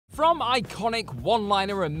From iconic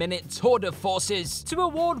one-liner-a-minute tour de forces to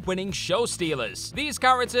award-winning show stealers, these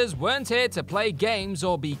characters weren't here to play games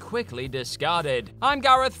or be quickly discarded. I'm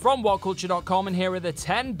Gareth from WhatCulture.com, and here are the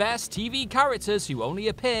 10 best TV characters who only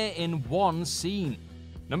appear in one scene.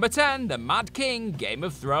 Number 10. The Mad King, Game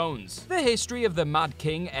of Thrones. The history of the Mad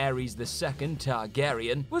King Aerys II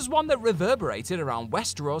Targaryen was one that reverberated around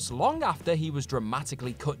Westeros long after he was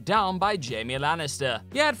dramatically cut down by Jaime Lannister.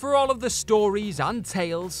 Yet for all of the stories and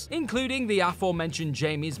tales, including the aforementioned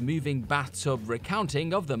Jaime's moving bathtub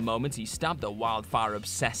recounting of the moment he stabbed the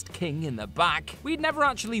wildfire-obsessed king in the back, we'd never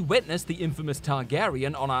actually witnessed the infamous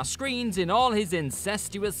Targaryen on our screens in all his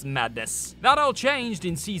incestuous madness. That all changed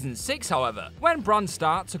in Season 6, however, when Bran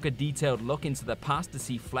Stark took a detailed look into the past as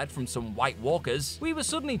he fled from some White Walkers. We were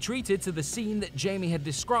suddenly treated to the scene that Jaime had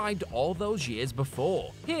described all those years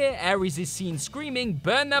before. Here, Aerys is seen screaming,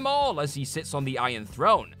 "Burn them all!" as he sits on the Iron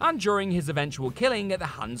Throne, and during his eventual killing at the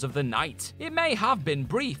hands of the Night. It may have been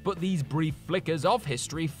brief, but these brief flickers of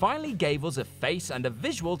history finally gave us a face and a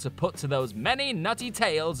visual to put to those many nutty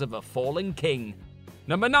tales of a fallen king.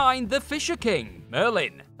 Number 9. The Fisher King,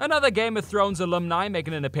 Merlin. Another Game of Thrones alumni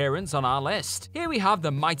making an appearance on our list. Here we have the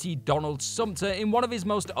mighty Donald Sumpter in one of his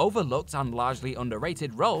most overlooked and largely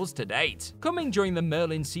underrated roles to date. Coming during the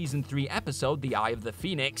Merlin Season 3 episode The Eye of the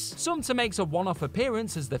Phoenix, Sumpter makes a one-off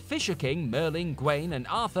appearance as the Fisher King Merlin, Gawain, and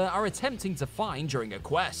Arthur are attempting to find during a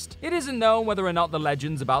quest. It isn't known whether or not the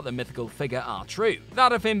legends about the mythical figure are true,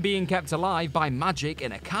 that of him being kept alive by magic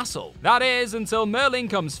in a castle. That is, until Merlin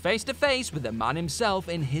comes face to face with the man himself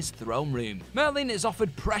in his throne room. Merlin is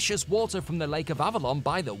offered precious water from the Lake of Avalon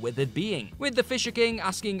by the Withered Being, with the Fisher King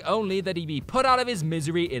asking only that he be put out of his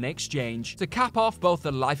misery in exchange, to cap off both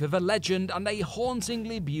the life of a legend and a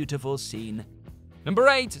hauntingly beautiful scene. Number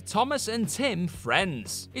 8. Thomas and Tim,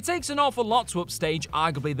 Friends. It takes an awful lot to upstage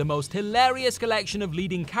arguably the most hilarious collection of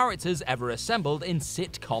leading characters ever assembled in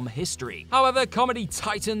sitcom history. However, comedy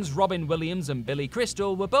titans Robin Williams and Billy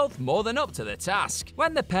Crystal were both more than up to the task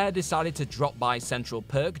when the pair decided to drop by Central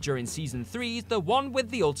Perk during Season 3's The One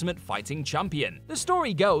with the Ultimate Fighting Champion. The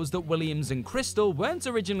story goes that Williams and Crystal weren't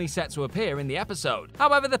originally set to appear in the episode.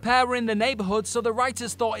 However, the pair were in the neighborhood, so the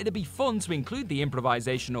writers thought it'd be fun to include the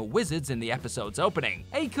improvisational wizards in the episode's opening.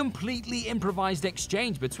 A completely improvised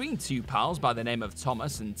exchange between two pals by the name of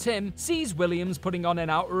Thomas and Tim sees Williams putting on an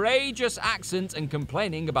outrageous accent and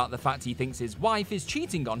complaining about the fact he thinks his wife is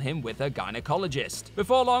cheating on him with a gynecologist.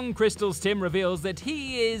 Before long, Crystal's Tim reveals that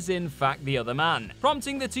he is in fact the other man,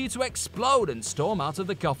 prompting the two to explode and storm out of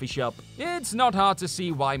the coffee shop. It's not hard to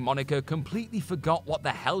see why Monica completely forgot what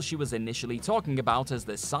the hell she was initially talking about as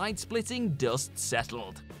the side-splitting dust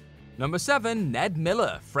settled. Number 7. Ned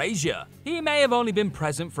Miller, Frasier. He may have only been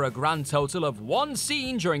present for a grand total of one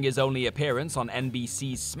scene during his only appearance on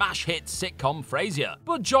NBC's smash hit sitcom Frasier,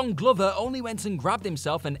 but John Glover only went and grabbed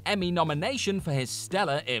himself an Emmy nomination for his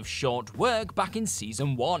stellar, if short, work back in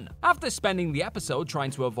Season 1. After spending the episode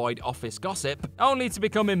trying to avoid office gossip, only to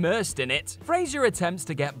become immersed in it, Frasier attempts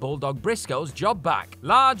to get Bulldog Briscoe's job back,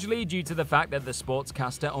 largely due to the fact that the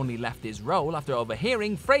sportscaster only left his role after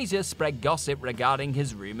overhearing Frasier spread gossip regarding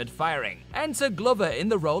his rumored firing. Enter Glover in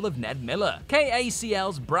the role of Ned Miller,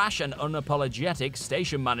 KACL's brash and unapologetic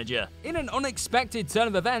station manager. In an unexpected turn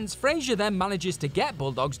of events, Frasier then manages to get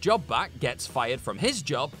Bulldog's job back, gets fired from his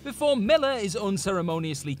job, before Miller is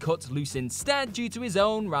unceremoniously cut loose instead due to his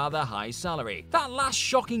own rather high salary. That last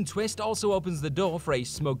shocking twist also opens the door for a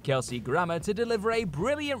smug Kelsey Grammer to deliver a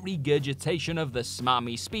brilliant regurgitation of the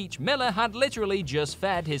smarmy speech Miller had literally just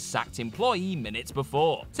fed his sacked employee minutes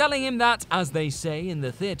before, telling him that, as they say in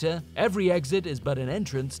the theater, every exit is but an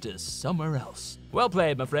entrance to somewhere else. Well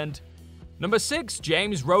played, my friend. Number 6.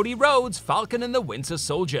 James Rhodey Rhodes, Falcon and the Winter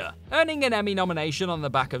Soldier. Earning an Emmy nomination on the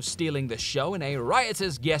back of stealing the show in a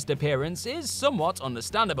riotous guest appearance is somewhat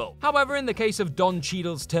understandable. However, in the case of Don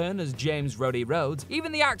Cheadle's turn as James Rhodey Rhodes,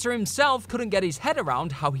 even the actor himself couldn't get his head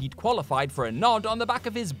around how he'd qualified for a nod on the back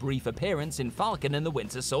of his brief appearance in Falcon and the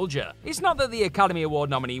Winter Soldier. It's not that the Academy Award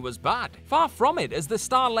nominee was bad. Far from it, as the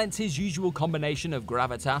star lent his usual combination of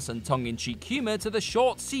gravitas and tongue-in-cheek humor to the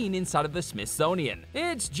short scene inside of the Smithsonian.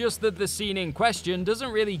 It's just that the scene in question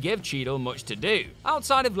doesn't really give Cheadle much to do,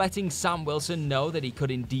 outside of letting Sam Wilson know that he could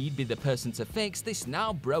indeed be the person to fix this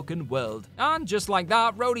now broken world. And just like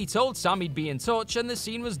that, Rhodey told Sam he'd be in touch and the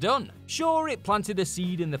scene was done. Sure, it planted a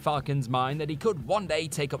seed in the Falcon's mind that he could one day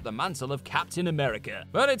take up the mantle of Captain America,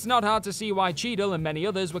 but it's not hard to see why Cheadle and many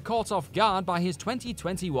others were caught off guard by his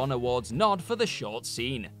 2021 awards nod for the short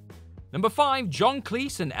scene. Number 5. John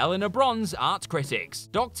Cleese and Eleanor Bronze, art critics.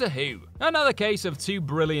 Doctor Who. Another case of two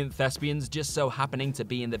brilliant thespians just so happening to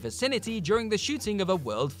be in the vicinity during the shooting of a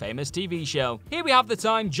world-famous TV show. Here we have the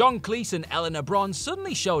time John Cleese and Eleanor Bron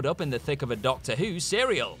suddenly showed up in the thick of a Doctor Who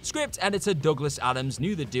serial. Script editor Douglas Adams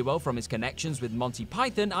knew the duo from his connections with Monty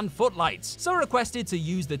Python and Footlights, so requested to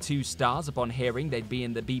use the two stars upon hearing they'd be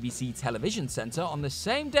in the BBC television centre on the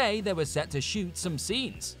same day they were set to shoot some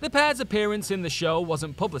scenes. The pair's appearance in the show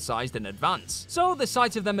wasn't publicised in advance, so the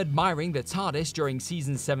sight of them admiring the TARDIS during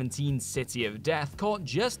season 17's City of Death caught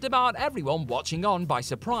just about everyone watching on by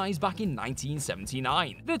surprise back in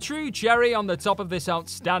 1979. The true cherry on the top of this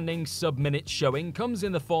outstanding sub-minute showing comes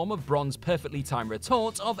in the form of Bron's perfectly timed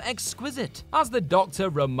retort of exquisite, as the Doctor,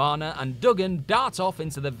 Romana and Duggan dart off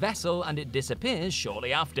into the vessel and it disappears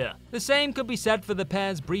shortly after. The same could be said for the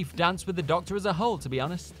pair's brief dance with the Doctor as a whole, to be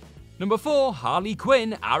honest. Number 4. Harley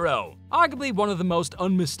Quinn, Arrow. Arguably one of the most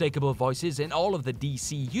unmistakable voices in all of the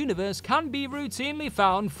DC universe can be routinely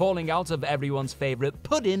found falling out of everyone's favourite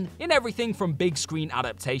pudding in everything from big screen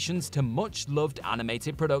adaptations to much-loved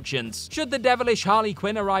animated productions. Should the devilish Harley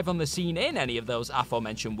Quinn arrive on the scene in any of those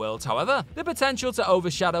aforementioned worlds, however, the potential to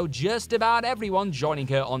overshadow just about everyone joining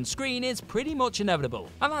her on screen is pretty much inevitable.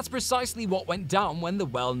 And that's precisely what went down when the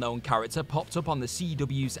well-known character popped up on the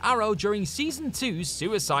CW's Arrow during Season 2's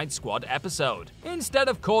Suicide Squad episode. Instead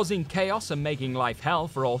of causing chaos and making life hell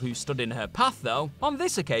for all who stood in her path though, on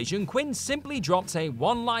this occasion Quinn simply dropped a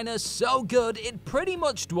one-liner so good it pretty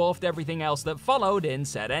much dwarfed everything else that followed in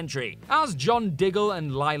said entry. As John Diggle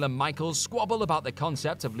and Lila Michaels squabble about the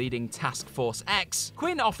concept of leading Task Force X,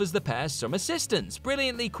 Quinn offers the pair some assistance,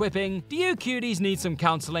 brilliantly quipping, "Do you cuties need some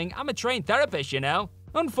counselling? I'm a trained therapist, you know."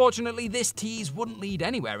 Unfortunately, this tease wouldn't lead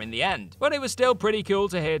anywhere in the end, but it was still pretty cool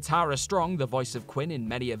to hear Tara Strong, the voice of Quinn in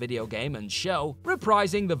many a video game and show,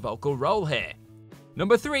 reprising the vocal role here.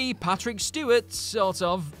 Number 3. Patrick Stewart, sort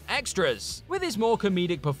of, extras. With his more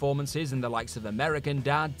comedic performances in the likes of American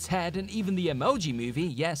Dad, Ted, and even the Emoji Movie,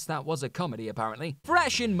 yes, that was a comedy apparently,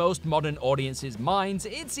 fresh in most modern audiences' minds,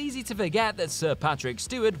 it's easy to forget that Sir Patrick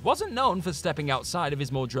Stewart wasn't known for stepping outside of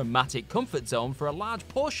his more dramatic comfort zone for a large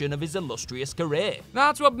portion of his illustrious career.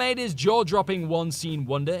 That's what made his jaw-dropping one-scene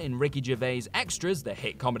wonder in Ricky Gervais' Extras, the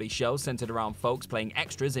hit comedy show centered around folks playing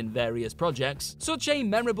extras in various projects, such a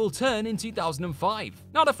memorable turn in 2005.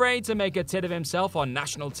 Not afraid to make a tit of himself on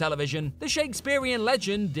national television, the Shakespearean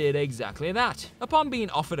legend did exactly that. Upon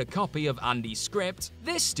being offered a copy of Andy's script,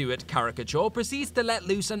 this Stewart caricature proceeds to let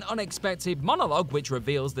loose an unexpected monologue which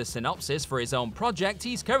reveals the synopsis for his own project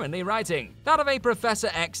he's currently writing, that of a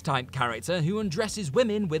Professor X-type character who undresses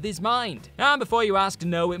women with his mind. And before you ask,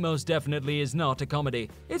 no, it most definitely is not a comedy.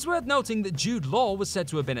 It's worth noting that Jude Law was said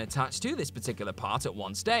to have been attached to this particular part at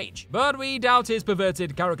one stage, but we doubt his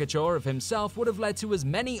perverted caricature of himself would have led to as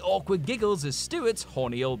many awkward giggles as Stewart's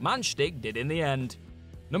horny old man shtick did in the end.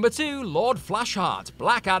 Number 2. Lord Flashheart,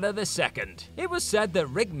 Blackadder II. It was said that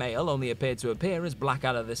Rick Mayall only appeared to appear as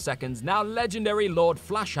Blackadder II's now legendary Lord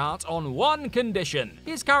Flashheart on one condition.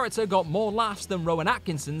 His character got more laughs than Rowan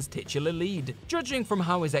Atkinson's titular lead. Judging from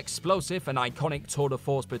how his explosive and iconic tour de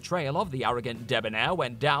force portrayal of the arrogant debonair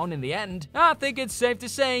went down in the end, I think it's safe to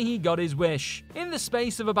say he got his wish. In the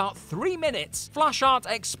space of about 3 minutes, Flashheart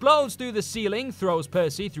explodes through the ceiling, throws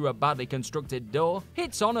Percy through a badly constructed door,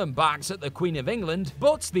 hits on and backs at the Queen of England,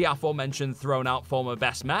 but the aforementioned thrown-out former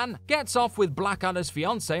best man, gets off with Blackadder's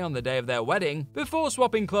fiancée on the day of their wedding, before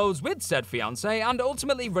swapping clothes with said fiancée and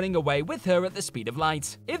ultimately running away with her at the speed of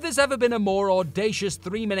light. If there's ever been a more audacious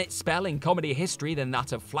 3-minute spell in comedy history than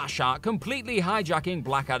that of Flashheart completely hijacking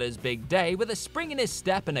Blackadder's big day with a spring in his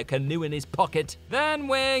step and a canoe in his pocket, then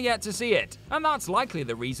we're yet to see it. And that's likely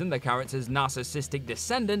the reason the character's narcissistic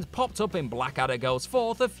descendant popped up in Blackadder Goes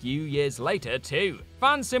Forth a few years later too.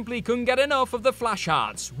 Fans simply couldn't get enough of the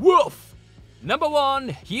Flashhearts. Woof! Number 1.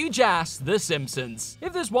 Hugh Jass, The Simpsons.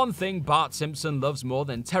 If there's one thing Bart Simpson loves more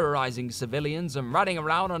than terrorizing civilians and riding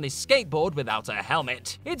around on his skateboard without a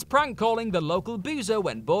helmet, it's prank calling the local boozer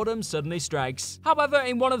when boredom suddenly strikes. However,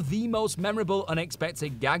 in one of the most memorable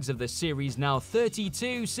unexpected gags of the series' now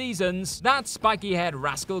 32 seasons, that spiky-haired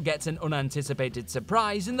rascal gets an unanticipated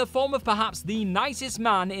surprise in the form of perhaps the nicest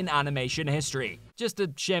man in animation history. Just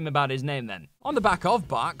a shame about his name then. On the back of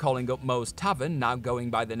Bart calling up Moe's Tavern, now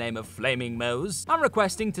going by the name of Flaming Moe's, and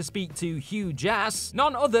requesting to speak to Hugh Jass,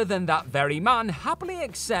 none other than that very man happily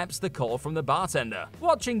accepts the call from the bartender.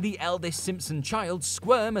 Watching the eldest Simpson child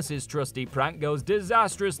squirm as his trusty prank goes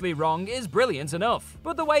disastrously wrong is brilliant enough,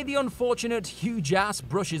 but the way the unfortunate Hugh Jass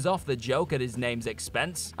brushes off the joke at his name's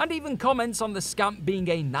expense, and even comments on the scamp being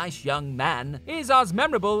a nice young man, is as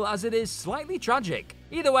memorable as it is slightly tragic.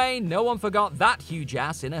 Either way, no one forgot that Hugh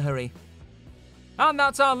Jass in a hurry. And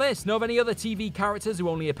that's our list. Know of any other TV characters who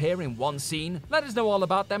only appear in one scene? Let us know all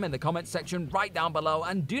about them in the comments section right down below,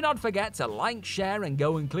 and do not forget to like, share, and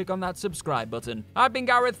go and click on that subscribe button. I've been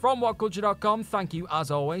Gareth from WhatCulture.com. Thank you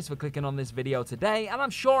as always for clicking on this video today, and I'm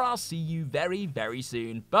sure I'll see you very, very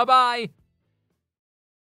soon. Bye bye!